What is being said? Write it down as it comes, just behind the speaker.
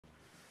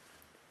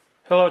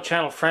Hello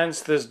channel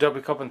friends, this is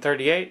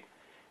WCopeland38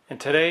 and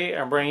today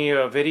I'm bringing you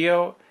a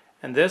video,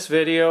 and this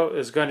video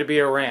is going to be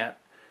a rant.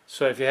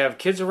 So if you have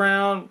kids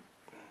around,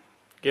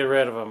 get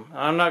rid of them.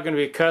 I'm not going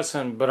to be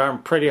cussing, but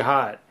I'm pretty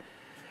hot.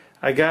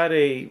 I got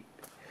a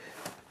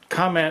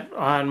comment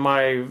on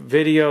my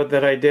video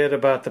that I did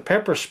about the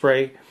pepper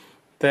spray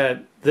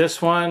that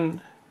this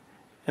one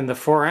in the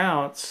 4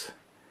 ounce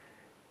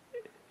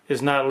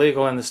is not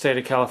legal in the state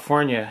of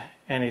California,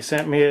 and he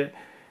sent me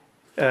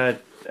a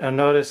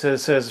notice that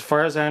says, as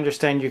far as I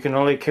understand, you can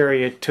only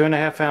carry a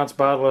 2.5 ounce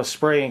bottle of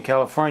spray in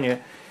California.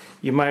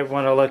 You might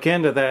want to look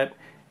into that.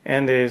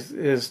 And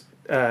his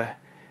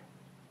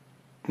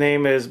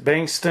name is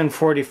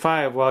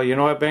Bankston45. Well, you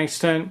know what,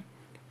 Bankston?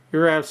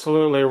 You're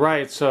absolutely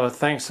right, so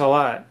thanks a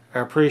lot. I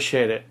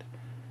appreciate it.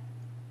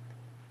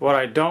 What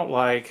I don't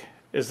like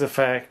is the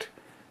fact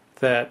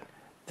that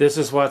this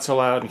is what's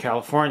allowed in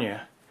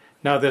California.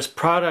 Now, this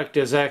product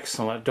is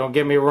excellent, don't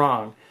get me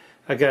wrong.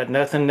 I got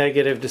nothing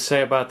negative to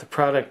say about the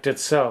product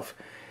itself.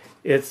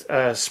 It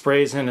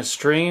sprays in a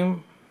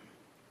stream.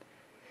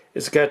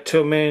 It's got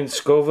 2 million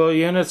Scoville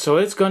units, so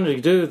it's going to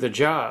do the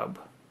job.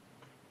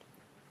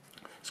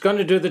 It's going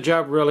to do the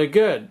job really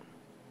good.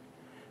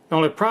 The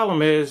only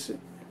problem is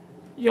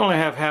you only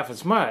have half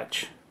as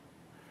much.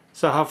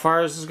 So how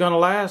far is this going to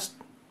last?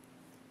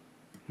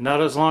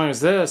 Not as long as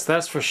this,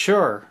 that's for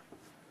sure.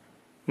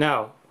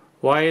 Now,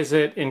 why is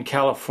it in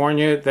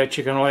California that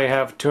you can only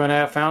have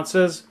 2.5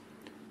 ounces?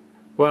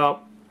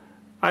 Well,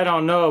 I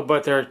don't know,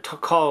 but they're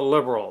called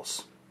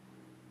liberals.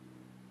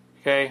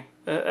 Okay,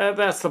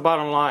 that's the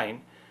bottom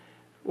line.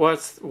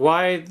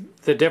 Why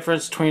the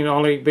difference between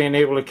only being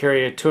able to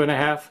carry a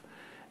 2.5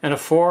 and a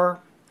 4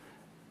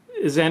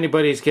 is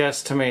anybody's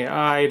guess to me.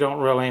 I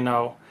don't really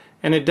know,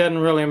 and it doesn't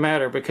really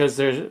matter, because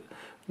there's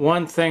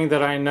one thing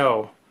that I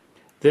know: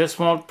 this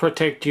won't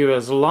protect you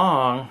as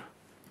long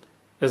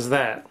as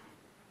that.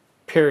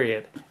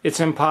 Period. It's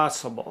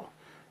impossible.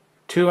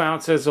 2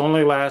 ounces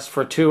only lasts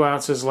for 2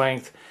 ounces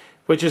length,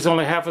 which is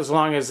only half as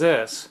long as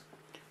this.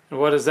 And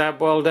what does that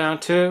boil down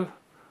to?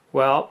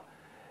 Well,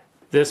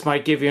 this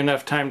might give you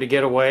enough time to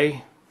get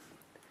away.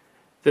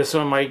 This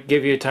one might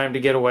give you time to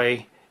get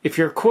away if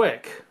you're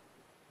quick.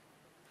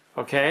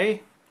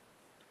 Okay?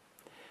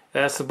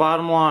 That's the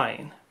bottom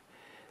line.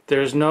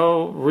 There's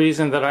no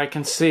reason that I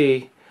can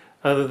see,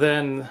 other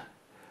than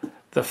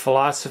the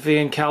philosophy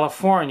in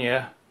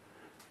California,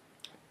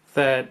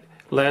 that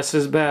less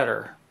is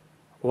better.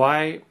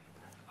 Why?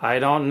 I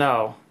don't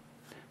know.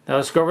 Now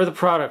let's go over the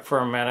product for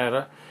a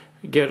minute.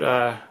 Get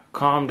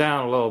calm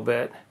down a little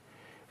bit.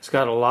 It's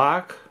got a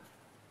lock.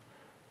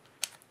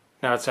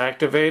 Now it's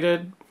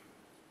activated.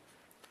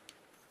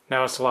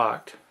 Now it's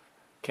locked.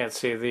 Can't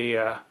see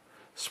the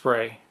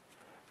spray.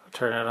 I'll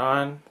turn it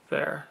on.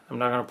 There. I'm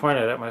not going to point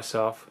it at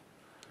myself.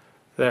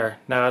 There.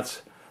 Now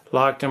it's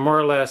locked and more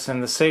or less in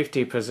the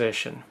safety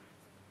position.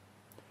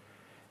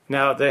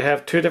 Now they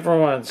have 2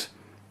 different ones.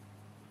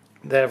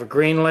 They have a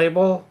green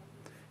label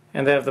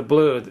and they have the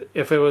blue.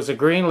 If it was a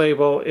green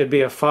label, it'd be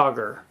a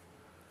fogger.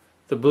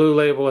 The blue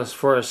label is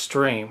for a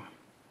stream.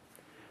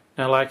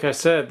 Now, like I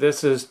said,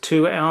 this is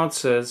 2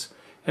 ounces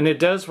and it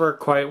does work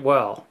quite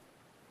well.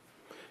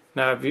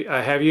 Now,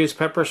 I have used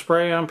pepper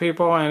spray on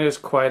people and it's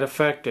quite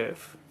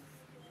effective.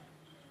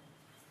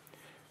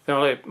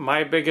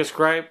 My biggest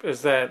gripe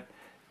is that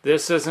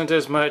this isn't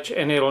as much,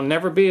 and it'll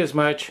never be as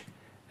much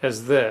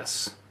as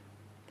this.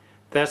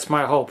 That's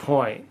my whole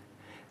point.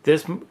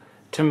 This,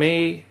 to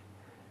me,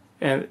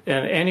 and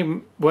any,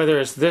 whether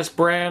it's this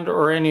brand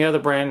or any other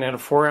brand in a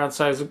 4 ounce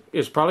size,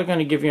 is probably going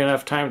to give you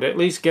enough time to at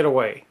least get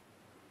away.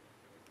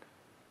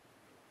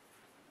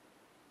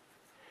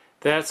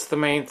 That's the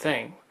main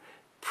thing.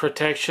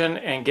 Protection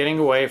and getting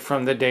away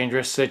from the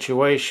dangerous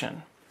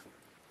situation.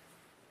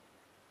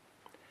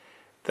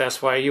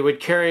 That's why you would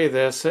carry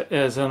this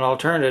as an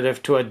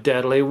alternative to a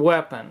deadly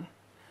weapon.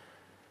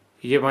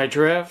 You get my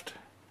drift?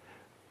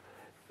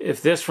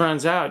 If this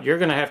runs out, you're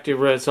going to have to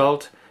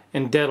result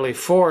in deadly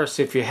force,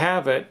 if you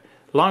have it,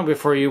 long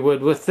before you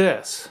would with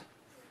this.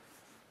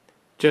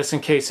 Just in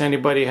case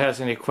anybody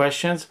has any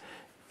questions,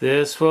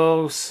 this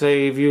will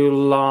save you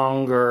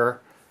longer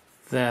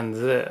than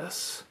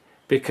this,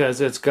 because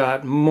it's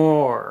got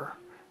more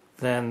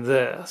than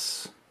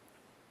this.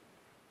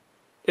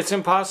 It's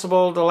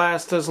impossible to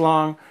last as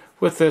long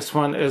with this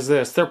one as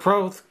this. They're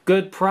both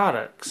good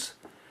products.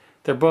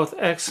 They're both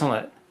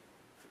excellent.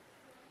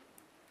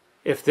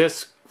 If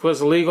this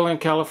was legal in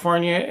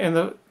California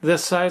in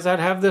this size,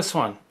 I'd have this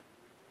one.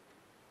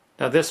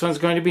 Now this one's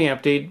going to be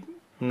emptied.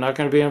 I'm not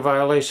going to be in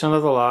violation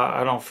of the law.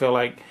 I don't feel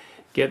like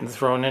getting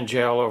thrown in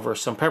jail over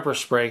some pepper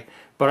spray,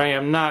 but I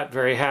am not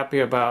very happy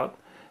about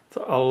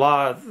a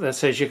law that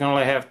says you can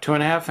only have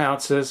 2.5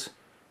 ounces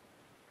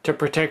to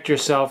protect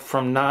yourself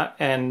from not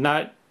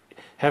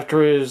have to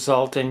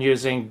result in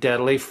using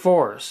deadly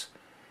force.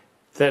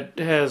 That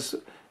has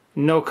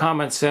no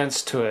common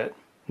sense to it.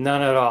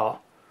 None at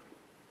all.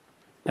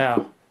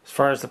 Now, as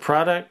far as the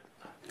product,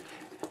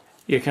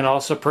 you can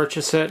also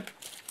purchase it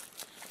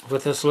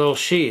with this little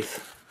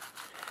sheath.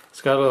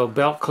 It's got a little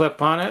belt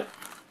clip on it.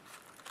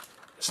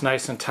 It's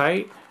nice and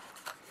tight.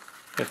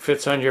 It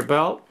fits on your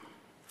belt.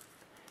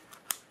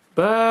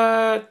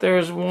 But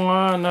there's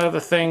one other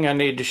thing I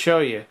need to show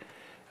you.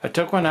 I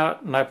took one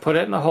out and I put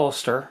it in the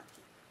holster.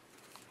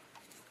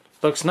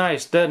 Looks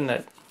nice, doesn't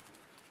it?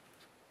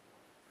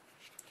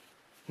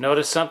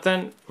 Notice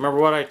something? Remember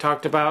what I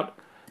talked about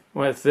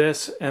with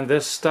this and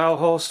this style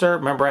holster?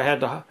 Remember I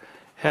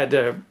had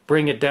to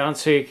bring it down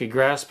so you could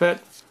grasp it?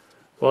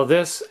 Well,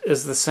 this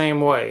is the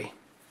same way.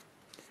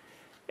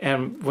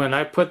 And when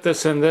I put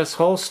this in this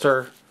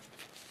holster,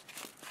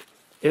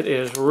 it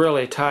is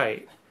really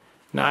tight.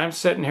 Now I'm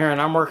sitting here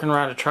and I'm working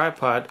around a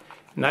tripod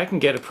and I can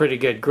get a pretty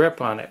good grip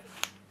on it.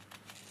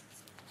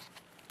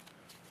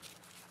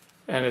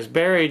 And it's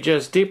buried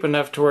just deep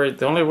enough to where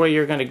the only way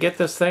you're going to get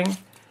this thing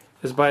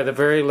is by the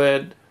very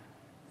lid,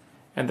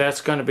 and that's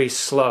going to be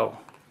slow.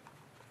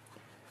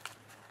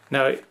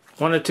 Now,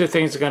 one of two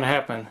things are going to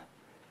happen.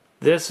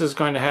 This is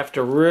going to have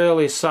to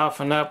really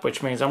soften up,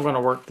 which means I'm going to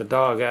work the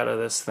dog out of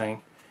this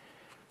thing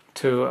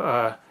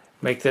to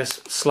make this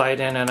slide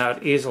in and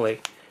out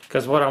easily.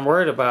 Because what I'm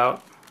worried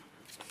about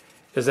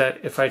is that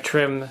if I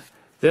trim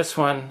this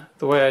one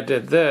the way I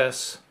did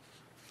this,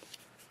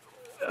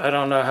 I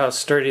don't know how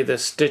sturdy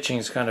this stitching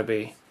is going to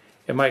be.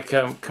 It might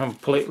come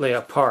completely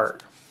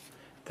apart.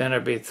 Then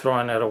I'd be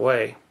throwing it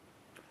away.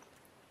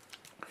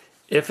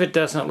 If it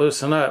doesn't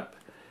loosen up,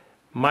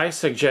 my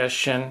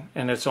suggestion,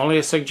 and it's only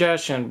a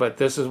suggestion, but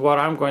this is what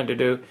I'm going to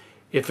do,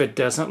 if it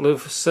doesn't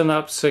loosen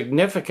up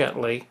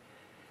significantly,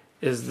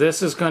 is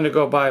this is going to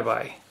go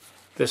bye-bye,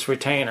 this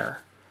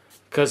retainer.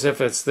 Because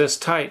if it's this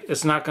tight,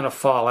 it's not going to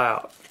fall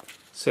out.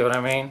 See what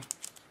I mean?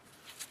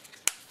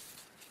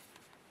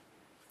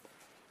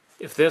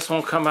 If this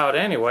won't come out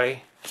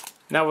anyway,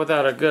 not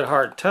without a good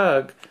hard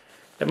tug,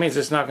 that means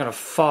it's not going to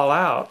fall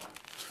out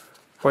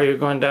while you're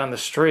going down the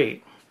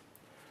street.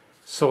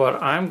 So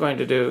what I'm going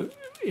to do,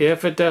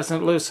 if it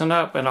doesn't loosen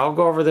up, and I'll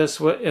go over this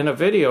in a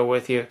video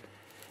with you,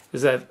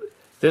 is that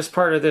this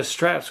part of this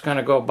strap's going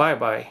to go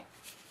bye-bye.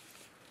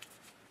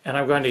 And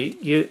I'm going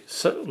to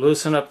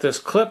loosen up this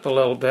clip a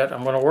little bit.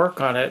 I'm going to work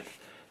on it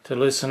to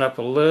loosen up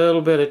a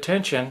little bit of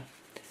tension.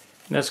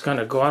 And it's going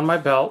to go on my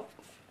belt.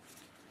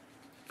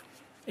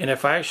 And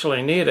if I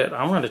actually need it,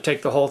 I'm going to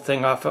take the whole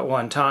thing off at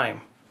one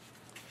time.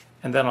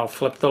 And then I'll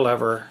flip the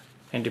lever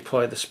and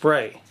deploy the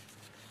spray.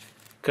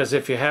 Because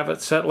if you have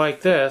it set like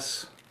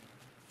this,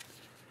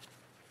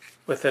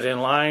 with it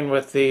in line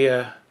with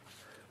the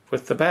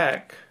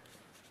back,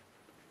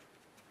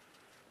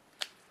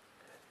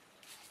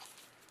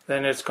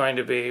 then it's going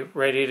to be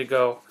ready to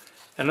go.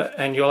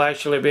 And you'll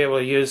actually be able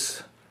to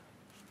use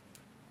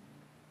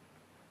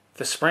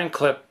the spring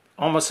clip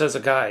almost as a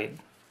guide.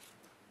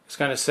 It's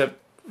going to sit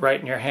right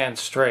in your hand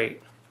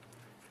straight.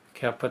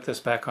 Okay, I'll put this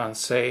back on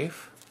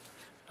safe.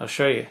 I'll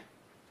show you.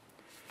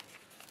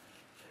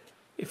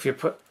 If you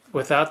put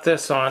without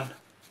this on,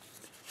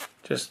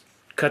 just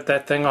cut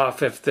that thing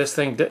off. If this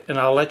thing, and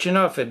I'll let you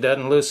know if it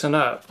doesn't loosen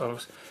up. I'll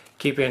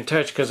keep you in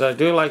touch because I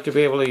do like to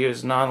be able to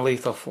use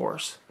non-lethal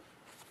force.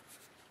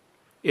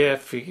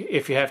 If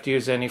you have to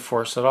use any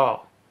force at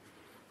all.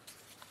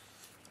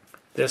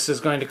 This is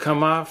going to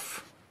come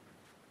off,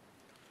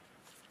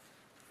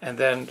 and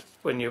then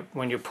when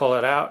you pull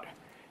it out,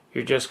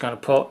 you're just going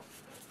to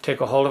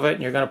take a hold of it,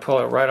 and you're going to pull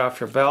it right off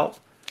your belt,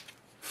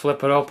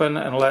 flip it open,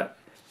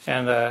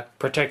 and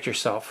protect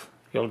yourself.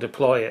 You'll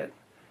deploy it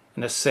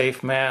in a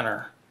safe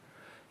manner.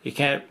 You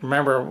can't,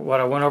 remember what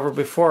I went over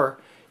before,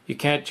 you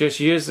can't just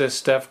use this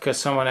stuff because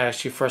someone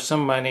asked you for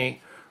some money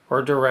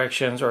or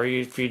directions, or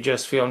if you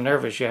just feel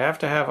nervous. You have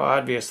to have an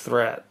obvious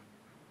threat.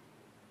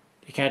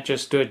 You can't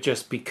just do it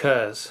just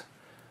because.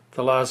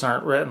 The laws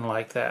aren't written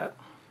like that.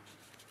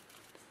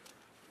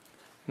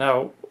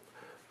 Now,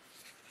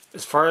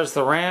 as far as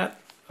the Rant,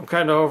 I'm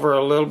kind of over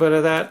a little bit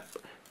of that,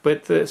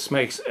 but this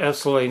makes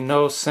absolutely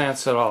no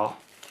sense at all.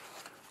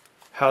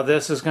 How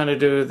this is going to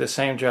do the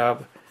same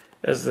job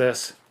as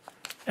this,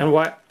 and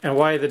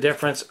why the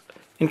difference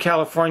in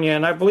California,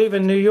 and I believe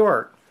in New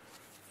York.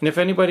 And if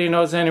anybody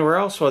knows anywhere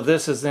else where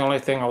this is the only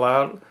thing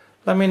allowed,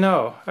 let me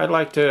know. I'd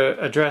like to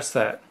address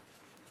that.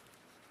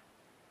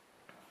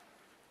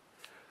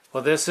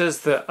 Well, this is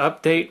the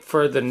update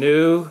for the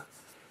new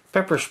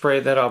pepper spray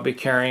that I'll be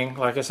carrying.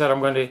 Like I said, I'm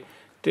going to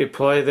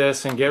deploy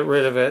this and get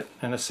rid of it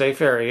in a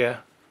safe area,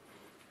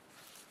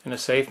 in a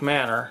safe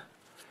manner.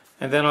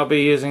 And then I'll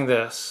be using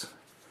this.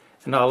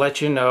 And I'll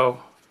let you know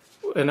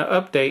in an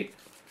update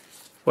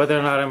whether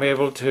or not I'm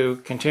able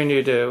to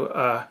continue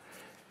to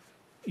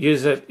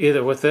use it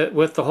either with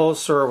the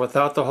holster or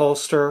without the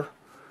holster,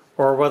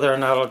 or whether or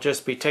not I'll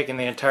just be taking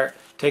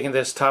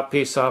this top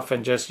piece off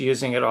and just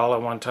using it all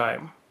at one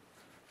time.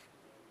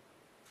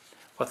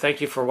 Well, thank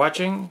you for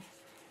watching.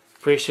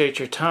 Appreciate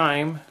your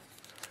time.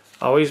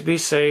 Always be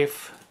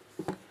safe.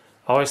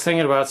 Always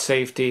thinking about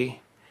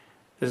safety.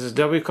 This is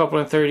W.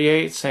 Copeland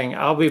 38 saying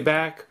I'll be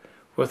back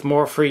with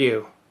more for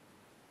you.